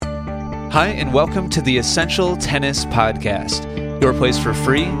Hi, and welcome to the Essential Tennis Podcast, your place for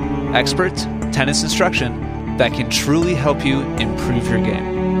free, expert tennis instruction that can truly help you improve your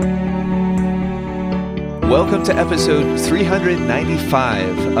game. Welcome to episode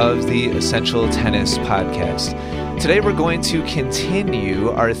 395 of the Essential Tennis Podcast. Today we're going to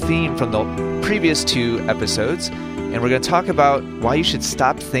continue our theme from the previous two episodes, and we're going to talk about why you should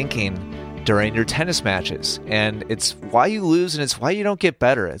stop thinking during your tennis matches. And it's why you lose, and it's why you don't get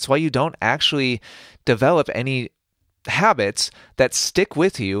better. It's why you don't actually develop any habits that stick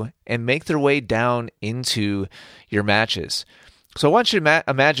with you and make their way down into your matches. So I want you to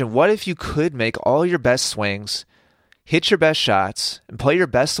imagine, what if you could make all your best swings, hit your best shots, and play your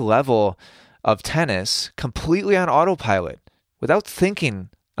best level of tennis completely on autopilot without thinking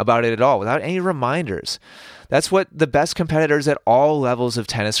about it at all, without any reminders. That's what the best competitors at all levels of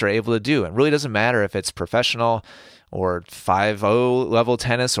tennis are able to do. It really doesn't matter if it's professional or 5-0 level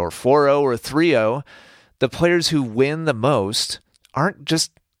tennis or 4-0 or 3-0. The players who win the most aren't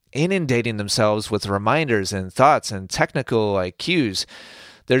just inundating themselves with reminders and thoughts and technical cues.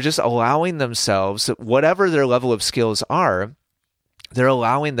 They're just allowing themselves, whatever their level of skills are, they're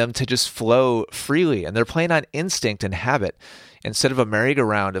allowing them to just flow freely. And they're playing on instinct and habit instead of a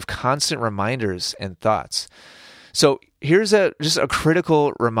merry-go-round of constant reminders and thoughts. So here's just a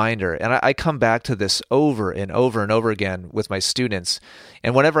critical reminder, and I come back to this over and over and over again with my students.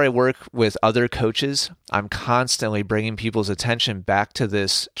 And whenever I work with other coaches, I'm constantly bringing people's attention back to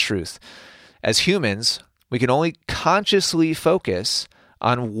this truth. As humans, we can only consciously focus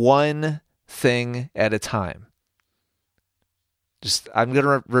on one thing at a time. I'm going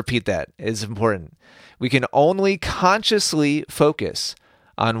to repeat that. It's important. We can only consciously focus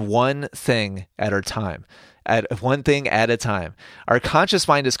on one thing at a time. Our conscious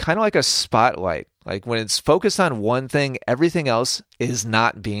mind is kind of like a spotlight. Like when it's focused on one thing, everything else is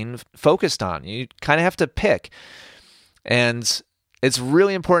not being focused on. You kind of have to pick. And it's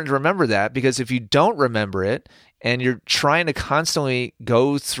really important to remember that, because if you don't remember it and you're trying to constantly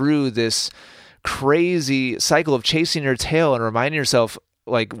go through this crazy cycle of chasing your tail and reminding yourself,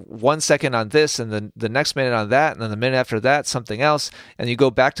 like 1 second on this and then the next minute on that and then the minute after that something else, and you go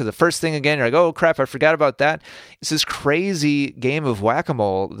back to the first thing again, you're like, oh crap, I forgot about that. It's this crazy game of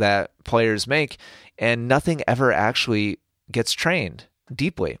whack-a-mole that players make, and nothing ever actually gets trained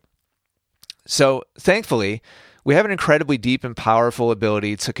deeply. So thankfully, we have an incredibly deep and powerful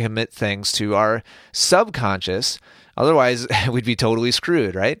ability to commit things to our subconscious. Otherwise, we'd be totally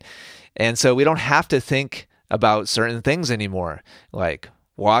screwed, right? And so we don't have to think about certain things anymore, like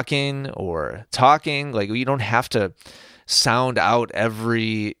walking or talking. Like you don't have to sound out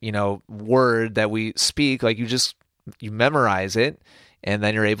every, word that we speak. Like you memorize it, and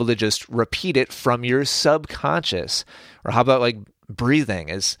then you're able to just repeat it from your subconscious. Or how about like breathing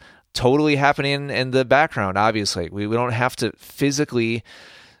is totally happening in the background, obviously. We don't have to physically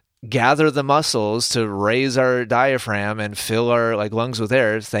gather the muscles to raise our diaphragm and fill our lungs with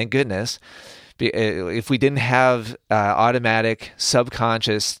air, thank goodness. If we didn't have automatic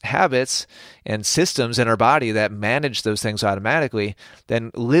subconscious habits and systems in our body that manage those things automatically, then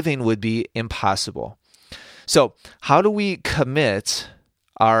living would be impossible. So how do we commit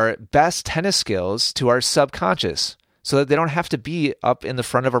our best tennis skills to our subconscious so that they don't have to be up in the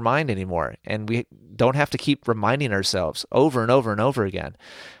front of our mind anymore, and we don't have to keep reminding ourselves over and over and over again?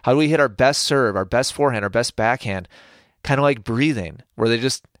 How do we hit our best serve, our best forehand, our best backhand, kind of like breathing, where they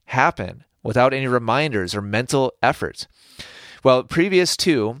just happen without any reminders or mental effort? Well, previous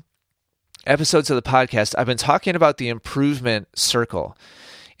two episodes of the podcast, I've been talking about the improvement circle,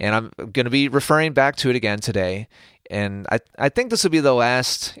 and I'm going to be referring back to it again today. And I think this will be the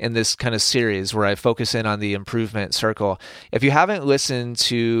last in this kind of series where I focus in on the improvement circle. If you haven't listened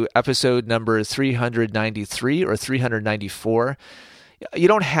to episode number 393 or 394, you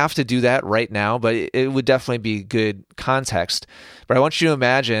don't have to do that right now, but it would definitely be good context. But I want you to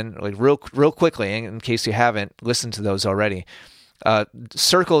imagine, real quickly, in case you haven't listened to those already, a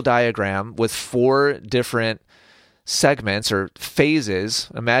circle diagram with 4 different segments or phases.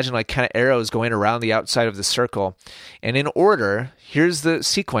 Imagine kind of arrows going around the outside of the circle. And in order, here's the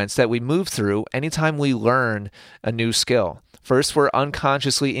sequence that we move through anytime we learn a new skill. First, we're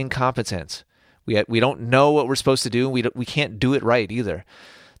unconsciously incompetent. We don't know what we're supposed to do. We can't do it right either.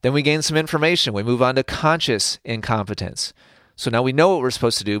 Then we gain some information. We move on to conscious incompetence. So now we know what we're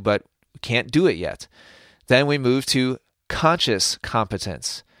supposed to do, but we can't do it yet. Then we move to conscious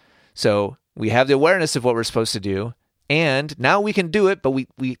competence. So we have the awareness of what we're supposed to do, and now we can do it, but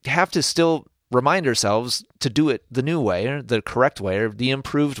we have to still remind ourselves to do it the new way, or the correct way, or the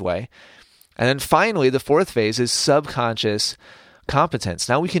improved way. And then finally, the fourth phase is subconscious competence.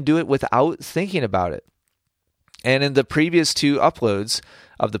 Now we can do it without thinking about it. And in the previous 2 uploads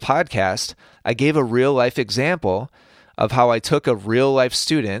of the podcast, I gave a real life example of how I took a real life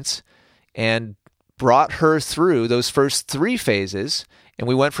student and brought her through those first 3 phases. And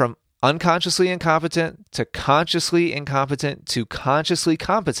we went from unconsciously incompetent to consciously incompetent to consciously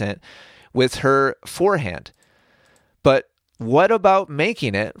competent with her forehand. But what about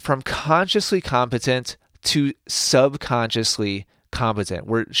making it from consciously competent to subconsciously competent,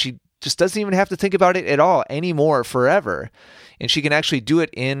 where she just doesn't even have to think about it at all anymore forever, and she can actually do it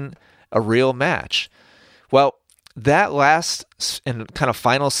in a real match? Well, that last and kind of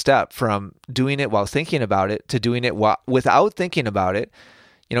final step from doing it while thinking about it to doing it without thinking about it,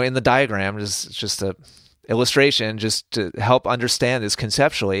 in the diagram, is just a illustration just to help understand this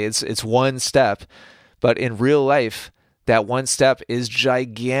conceptually. It's one step, but in real life, that one step is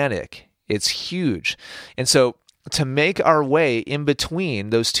gigantic. It's huge. And so to make our way in between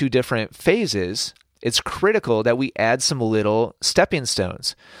those 2 different phases, it's critical that we add some little stepping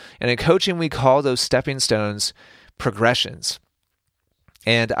stones. And in coaching, we call those stepping stones progressions.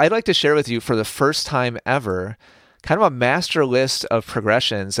 And I'd like to share with you for the first time ever kind of a master list of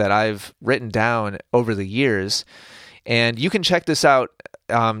progressions that I've written down over the years. And you can check this out.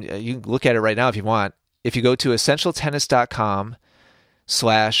 You can look at it right now if you want. If you go to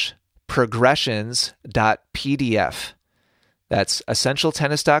essentialtennis.com/progressions.pdf, that's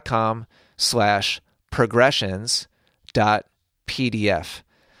essentialtennis.com/progressions.pdf,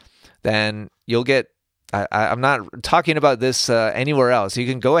 then you'll get, I'm not talking about this anywhere else. You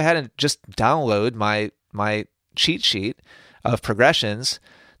can go ahead and just download my cheat sheet of progressions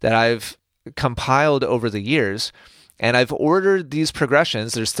that I've compiled over the years. And I've ordered these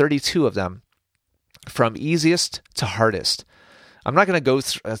progressions, there's 32 of them, from easiest to hardest. I'm not going to go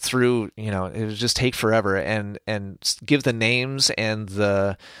through, it would just take forever and give the names and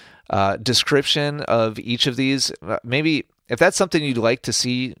the description of each of these. Maybe if that's something you'd like to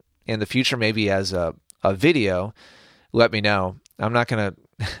see in the future, maybe as a video, let me know. I'm not going to,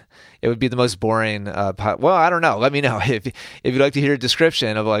 it would be the most boring, well, I don't know. Let me know if you'd like to hear a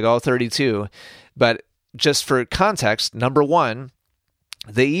description of like all 32. But just for context, number 1,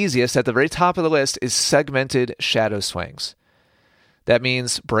 the easiest at the very top of the list is segmented shadow swings. That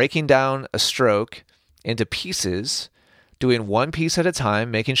means breaking down a stroke into pieces, doing one piece at a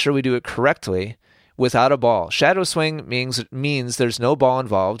time, making sure we do it correctly without a ball. Shadow swing means there's no ball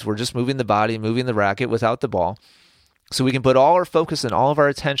involved. We're just moving the body, moving the racket without the ball. So we can put all our focus and all of our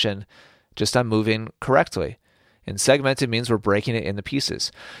attention just on moving correctly. And segmented means we're breaking it into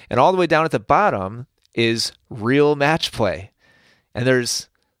pieces. And all the way down at the bottom is real match play. And there's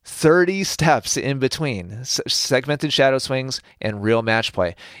 30 steps in between segmented shadow swings and real match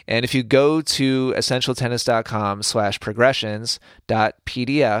play. And if you go to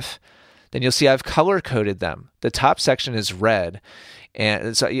essentialtennis.com/progressions.pdf, then you'll see I've color-coded them. The top section is red.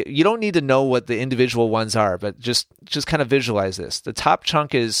 And so you don't need to know what the individual ones are, but just kind of visualize this. The top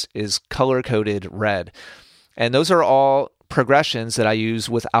chunk is color-coded red. And those are all progressions that I use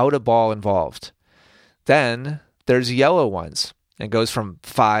without a ball involved. Then there's yellow ones. It goes from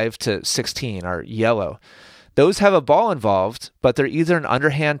 5 to 16 are yellow. Those have a ball involved, but they're either an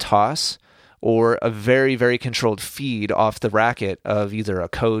underhand toss or a very, very controlled feed off the racket of either a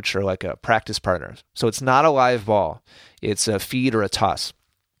coach or like a practice partner. So it's not a live ball. It's a feed or a toss.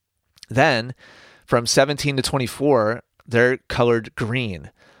 Then from 17 to 24, they're colored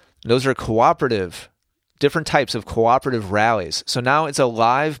green. Those are different types of cooperative rallies. So now it's a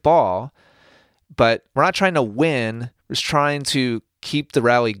live ball, but we're not trying to win. We're just trying to keep the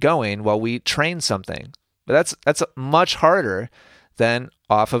rally going while we train something. But that's much harder than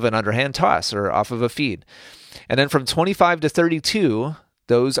off of an underhand toss or off of a feed. And then from 25 to 32,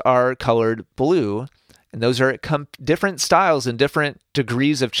 those are colored blue. And those are different styles and different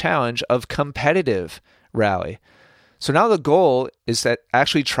degrees of challenge of competitive rally. So now the goal is to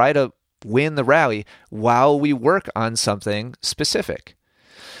actually try to win the rally while we work on something specific.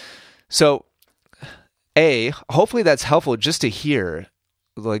 So hopefully that's helpful just to hear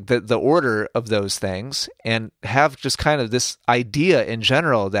like the order of those things and have just kind of this idea in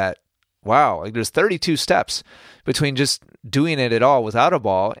general that, wow, like there's 32 steps between just doing it at all without a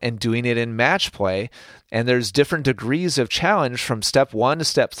ball and doing it in match play. And there's different degrees of challenge from step 1 to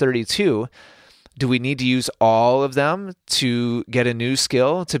step 32. Do we need to use all of them to get a new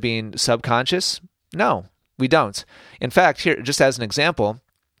skill to being subconscious? No, we don't. In fact, here, just as an example,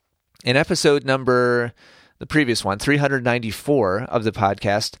 in episode number, the previous one, 394 of the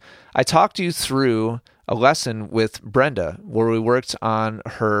podcast, I talked you through a lesson with Brenda where we worked on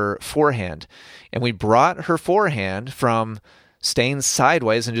her forehand. And we brought her forehand from staying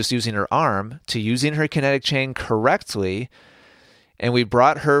sideways and just using her arm to using her kinetic chain correctly. And we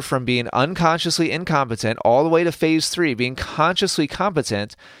brought her from being unconsciously incompetent all the way to phase 3, being consciously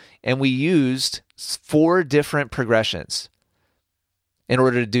competent. And we used 4 different progressions in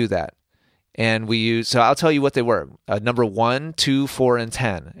order to do that. And so I'll tell you what they were. Number 1, 2, 4, and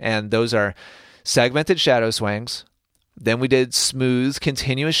 10. And those are segmented shadow swings. Then we did smooth,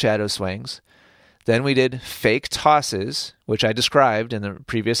 continuous shadow swings. Then we did fake tosses, which I described in the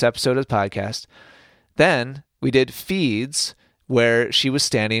previous episode of the podcast. Then we did feeds, where she was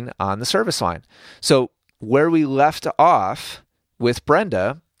standing on the service line. So where we left off with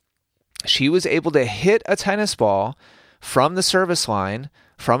Brenda, she was able to hit a tennis ball from the service line,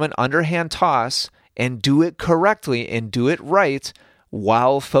 from an underhand toss, and do it correctly and do it right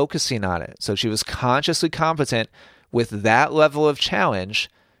while focusing on it. So she was consciously competent with that level of challenge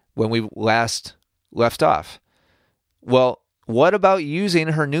when we last left off. Well, what about using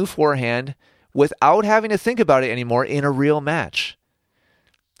her new forehand without having to think about it anymore in a real match?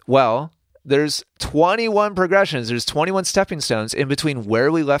 Well, there's 21 progressions, there's 21 stepping stones in between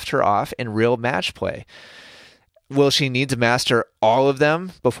where we left her off in real match play. Will she need to master all of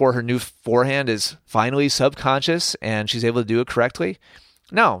them before her new forehand is finally subconscious and she's able to do it correctly?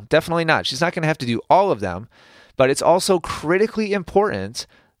 No, definitely not. She's not going to have to do all of them, but it's also critically important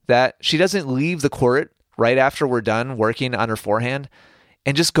that she doesn't leave the court right after we're done working on her forehand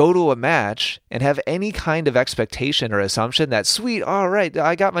and just go to a match and have any kind of expectation or assumption that, sweet, all right,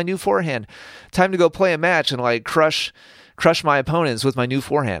 I got my new forehand. Time to go play a match and like crush my opponents with my new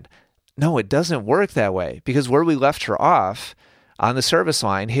forehand. No, it doesn't work that way, because where we left her off on the service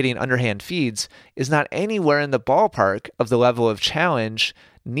line hitting underhand feeds is not anywhere in the ballpark of the level of challenge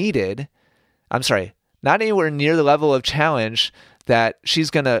needed. I'm sorry, not anywhere near the level of challenge that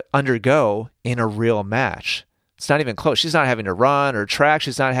she's going to undergo in a real match. It's not even close. She's not having to run or track.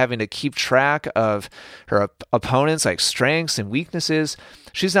 She's not having to keep track of her opponents' like strengths and weaknesses.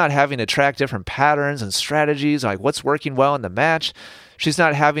 She's not having to track different patterns and strategies, like what's working well in the match. She's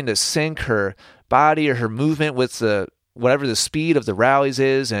not having to sync her body or her movement with whatever the speed of the rallies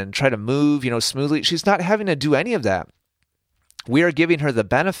is and try to move, smoothly. She's not having to do any of that. We are giving her the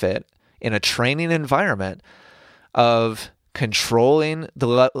benefit in a training environment of controlling the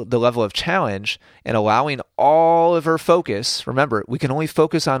level of challenge and allowing all of her focus. Remember, we can only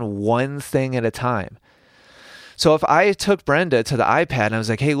focus on one thing at a time. So if I took Brenda to the iPad and I was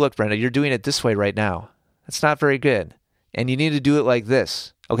like, hey, look, Brenda, you're doing it this way right now. That's not very good. And you need to do it like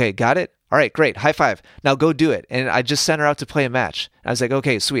this. Okay, got it? All right, great. High five. Now go do it. And I just sent her out to play a match. I was like,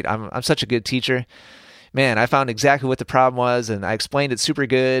 okay, sweet. I'm such a good teacher. Man, I found exactly what the problem was and I explained it super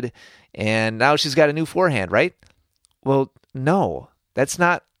good. And now she's got a new forehand, right? Well, no, that's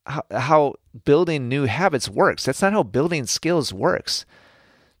not how building new habits works. That's not how building skills works.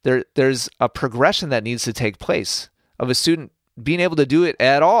 There's a progression that needs to take place of a student being able to do it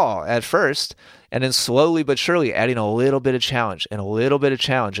at all at first, and then slowly but surely adding a little bit of challenge and a little bit of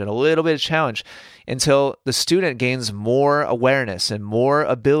challenge and a little bit of challenge until the student gains more awareness and more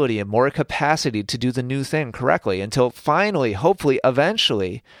ability and more capacity to do the new thing correctly, until finally, hopefully,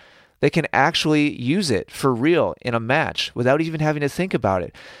 eventually, they can actually use it for real in a match without even having to think about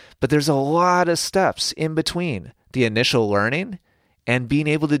it. But there's a lot of steps in between the initial learning and being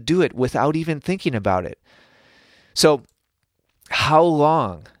able to do it without even thinking about it. So how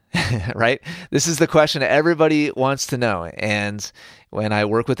long, right? This is the question that everybody wants to know. And when I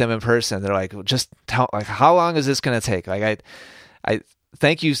work with them in person, they're like, how long is this going to take? Like, I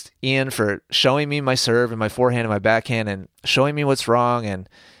thank you, Ian, for showing me my serve and my forehand and my backhand and showing me what's wrong and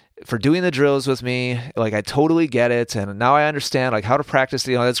for doing the drills with me. Like, I totally get it. And now I understand like how to practice.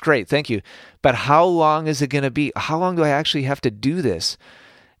 That's great. Thank you. But how long is it going to be? How long do I actually have to do this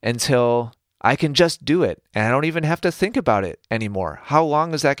until I can just do it and I don't even have to think about it anymore? How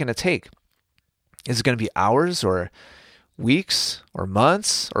long is that going to take? Is it going to be hours or weeks or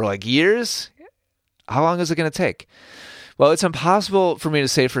months or like years? How long is it going to take? Well, it's impossible for me to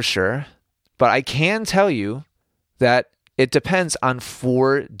say for sure, but I can tell you that it depends on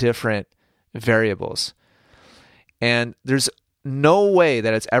 4 different variables. And there's no way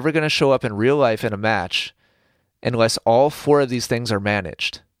that it's ever going to show up in real life in a match unless all 4 of these things are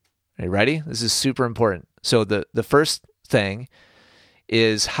managed. Are you ready? This is super important. So the first thing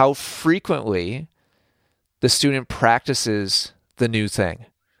is how frequently the student practices the new thing.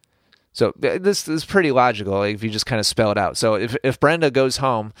 So this is pretty logical, like if you just kind of spell it out. So if Brenda goes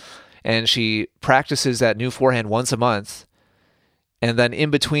home and she practices that new forehand once a month, and then in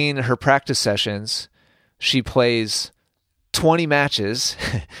between her practice sessions, she plays 20 matches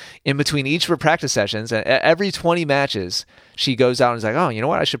in between each of her practice sessions. And every 20 matches, she goes out and is like, oh, you know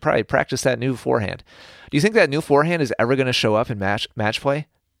what? I should probably practice that new forehand. Do you think that new forehand is ever going to show up in match play?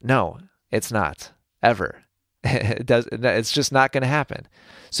 No, it's not. Ever. It's just not going to happen.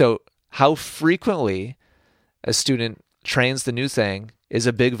 So how frequently a student trains the new thing is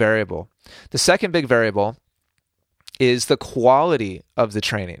a big variable. The second big variable is the quality of the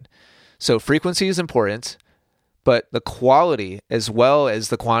training. So frequency is important, but the quality as well as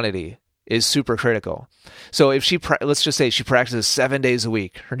the quantity is super critical. So if let's just say she practices 7 days a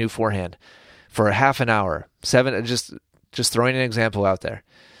week, her new forehand, for a half an hour, just throwing an example out there.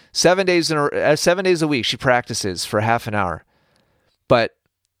 7 days a week she practices for half an hour, but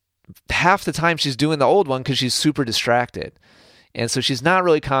half the time she's doing the old one because she's super distracted. And so she's not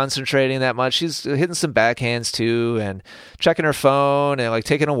really concentrating that much. She's hitting some backhands too and checking her phone and like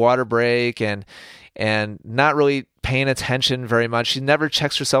taking a water break and not really paying attention very much. She never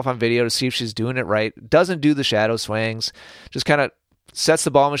checks herself on video to see if she's doing it right. Doesn't do the shadow swings. Just kind of sets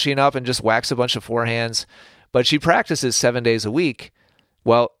the ball machine up and just whacks a bunch of forehands. But she practices 7 days a week.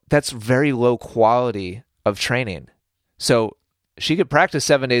 Well, that's very low quality of training. So she could practice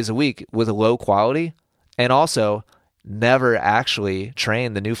 7 days a week with a low quality and also never actually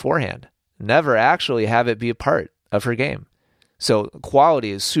train the new forehand, never actually have it be a part of her game. So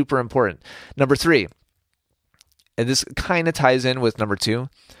quality is super important. Number 3, and this kind of ties in with number 2,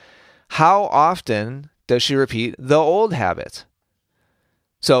 how often does she repeat the old habit?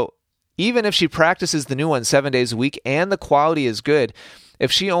 So even if she practices the new one 7 days a week and the quality is good,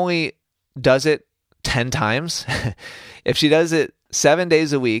 if she only does it 10 times, if she does it 7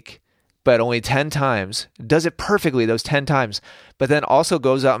 days a week, but only 10 times, does it perfectly those 10 times, but then also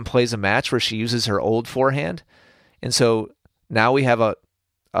goes out and plays a match where she uses her old forehand. And so now we have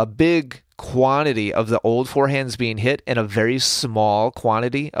a big quantity of the old forehands being hit and a very small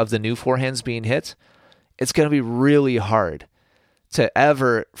quantity of the new forehands being hit. It's going to be really hard to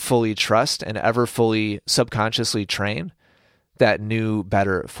ever fully trust and ever fully subconsciously train that new,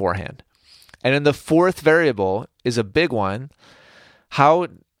 better forehand. And then the fourth variable is a big one. How,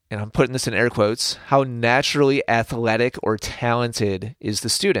 and I'm putting this in air quotes, how naturally athletic or talented is the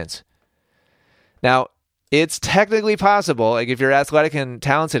student? Now, it's technically possible, like if you're athletic and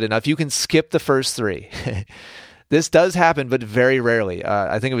talented enough, you can skip the first 3. This does happen, but very rarely.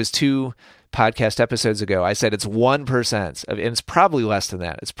 I think it was 2 podcast episodes ago, I said it's 1%, and it's probably less than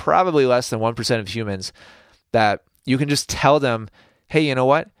that. It's probably less than 1% of humans that you can just tell them, hey, you know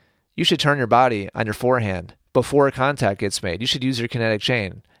what? You should turn your body on your forehand before contact gets made. You should use your kinetic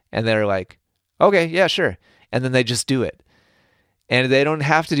chain. And they're like, okay, yeah, sure. And then they just do it. And they don't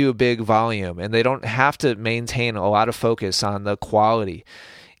have to do a big volume, and they don't have to maintain a lot of focus on the quality.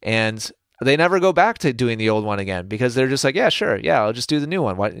 And they never go back to doing the old one again because they're just like, yeah, sure. Yeah, I'll just do the new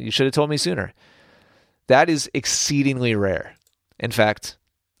one. What? You should have told me sooner. That is exceedingly rare. In fact,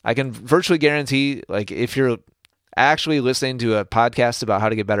 I can virtually guarantee, like, if you're actually listening to a podcast about how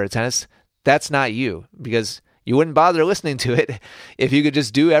to get better at tennis, that's not you, because you wouldn't bother listening to it if you could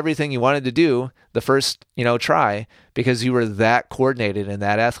just do everything you wanted to do the first, try, because you were that coordinated and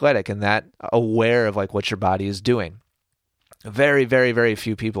that athletic and that aware of like what your body is doing. Very, very, very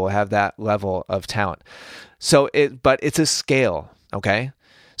few people have that level of talent. But it's a scale, okay?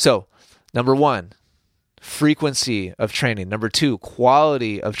 So, number 1, frequency of training. Number 2,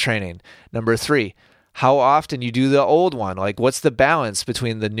 quality of training. Number 3, how often you do the old one. Like, what's the balance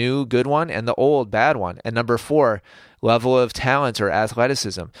between the new good one and the old bad one? And number 4, level of talent or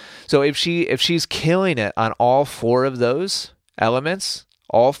athleticism. So if she's killing it on all 4 of those elements,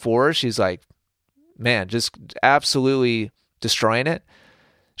 all 4, she's like, man, just absolutely destroying it.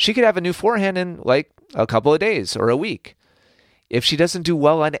 She could have a new forehand in like a couple of days or a week. If she doesn't do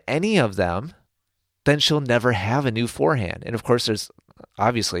well on any of them, then she'll never have a new forehand. And of course, there's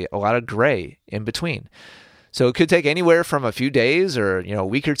obviously a lot of gray in between. So it could take anywhere from a few days or, a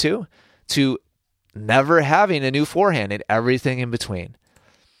week or 2 to never having a new forehand and everything in between.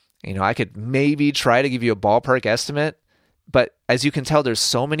 I could maybe try to give you a ballpark estimate, but as you can tell, there's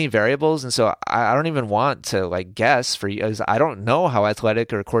so many variables. And so I don't even want to like guess for you, because I don't know how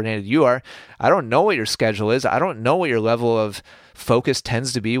athletic or coordinated you are. I don't know what your schedule is. I don't know what your level of focus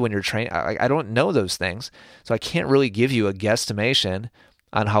tends to be when you're training. I don't know those things. So I can't really give you a guesstimation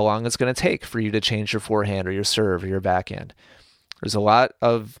on how long it's going to take for you to change your forehand or your serve or your backhand. There's a lot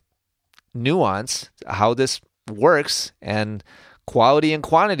of nuance how this works and quality and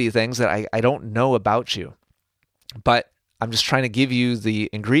quantity things that I don't know about you. But I'm just trying to give you the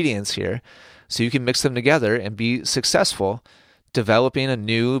ingredients here so you can mix them together and be successful developing a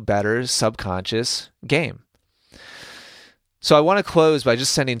new, better subconscious game. So I want to close by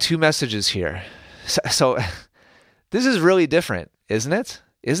just sending 2 messages here. So this is really different, isn't it?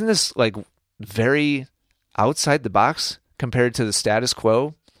 Isn't this like very outside the box compared to the status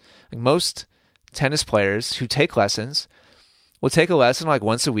quo? Like most tennis players who take lessons will take a lesson like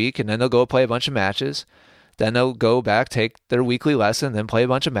once a week, and then they'll go play a bunch of matches. Then they'll go back, take their weekly lesson, then play a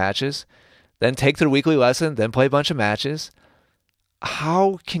bunch of matches, then take their weekly lesson, then play a bunch of matches.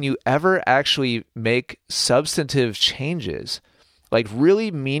 How can you ever actually make substantive changes, like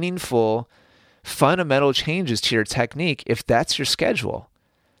really meaningful, fundamental changes to your technique if that's your schedule?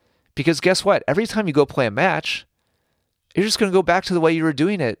 Because guess what? Every time you go play a match, you're just going to go back to the way you were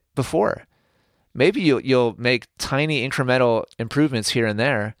doing it before. Maybe you'll make tiny incremental improvements here and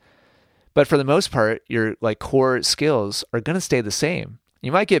there, but for the most part, your like core skills are going to stay the same.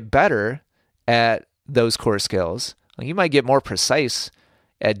 You might get better at those core skills. Like you might get more precise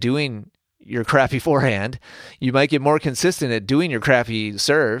at doing your crappy forehand. You might get more consistent at doing your crappy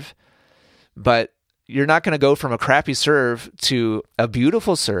serve, but you're not going to go from a crappy serve to a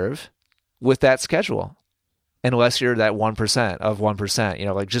beautiful serve with that schedule. Unless you're that 1% of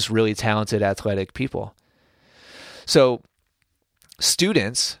 1%, like just really talented athletic people. So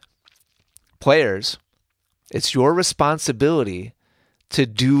students, players, it's your responsibility to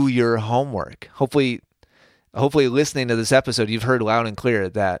do your homework. Hopefully listening to this episode, you've heard loud and clear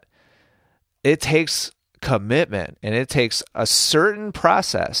that it takes commitment and it takes a certain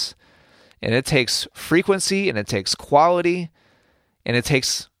process and it takes frequency and it takes quality and it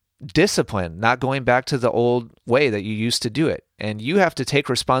takes discipline, not going back to the old way that you used to do it. And you have to take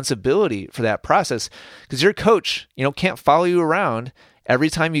responsibility for that process because your coach, can't follow you around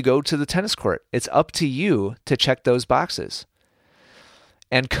every time you go to the tennis court. It's up to you to check those boxes.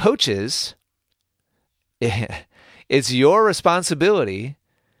 And coaches, it's your responsibility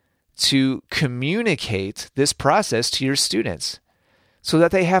to communicate this process to your students so that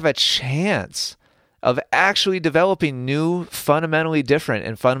they have a chance of actually developing new, fundamentally different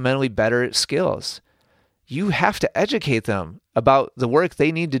and fundamentally better skills. You have to educate them about the work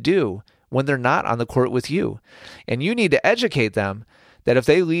they need to do when they're not on the court with you. And you need to educate them that if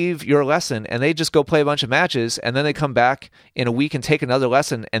they leave your lesson and they just go play a bunch of matches and then they come back in a week and take another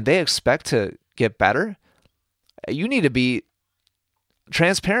lesson and they expect to get better, you need to be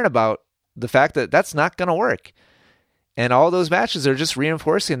transparent about the fact that that's not going to work. And all those matches are just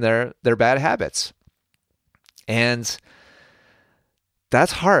reinforcing their bad habits. And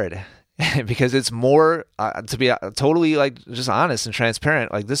that's hard because it's more, to be totally like just honest and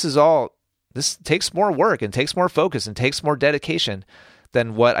transparent, like this takes more work and takes more focus and takes more dedication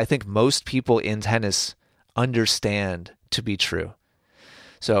than what I think most people in tennis understand to be true.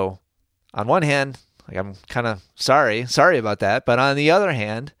 So on one hand, like I'm kind of sorry about that. But on the other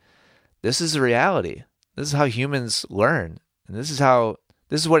hand, this is the reality. This is how humans learn. And this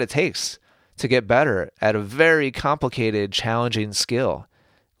is what it takes to get better at a very complicated, challenging skill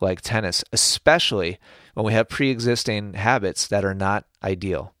like tennis, especially when we have pre-existing habits that are not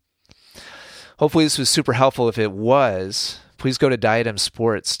ideal. Hopefully this was super helpful. If it was, please go to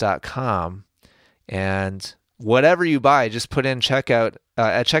diademsports.com and whatever you buy, just put in at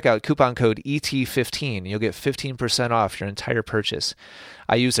checkout coupon code ET15. You'll get 15% off your entire purchase.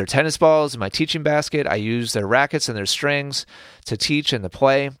 I use their tennis balls in my teaching basket. I use their rackets and their strings to teach and to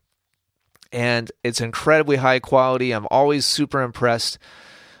play. And it's incredibly high quality. I'm always super impressed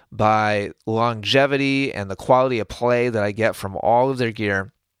by longevity and the quality of play that I get from all of their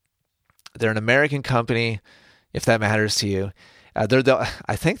gear. They're an American company, if that matters to you. They're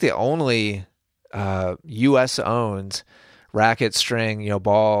I think the only U.S.-owned racket, string,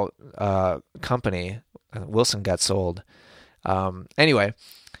 ball company. Wilson got sold. Anyway,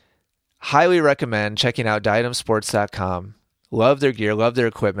 highly recommend checking out diademsports.com. Love their gear, love their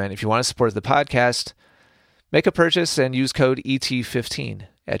equipment. If you want to support the podcast, make a purchase and use code ET15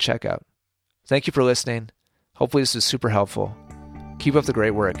 at checkout. Thank you for listening. Hopefully this is super helpful. Keep up the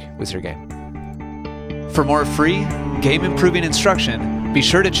great work with your game. For more free game-improving instruction, be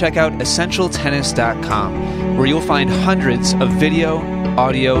sure to check out EssentialTennis.com, where you'll find hundreds of video,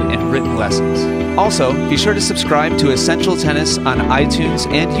 audio, and written lessons. Also, be sure to subscribe to Essential Tennis on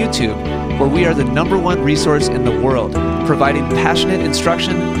iTunes and YouTube, where we are the #1 resource in the world, providing passionate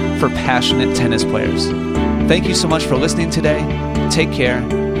instruction for passionate tennis players. Thank you so much for listening today. Take care,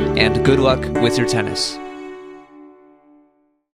 and good luck with your tennis.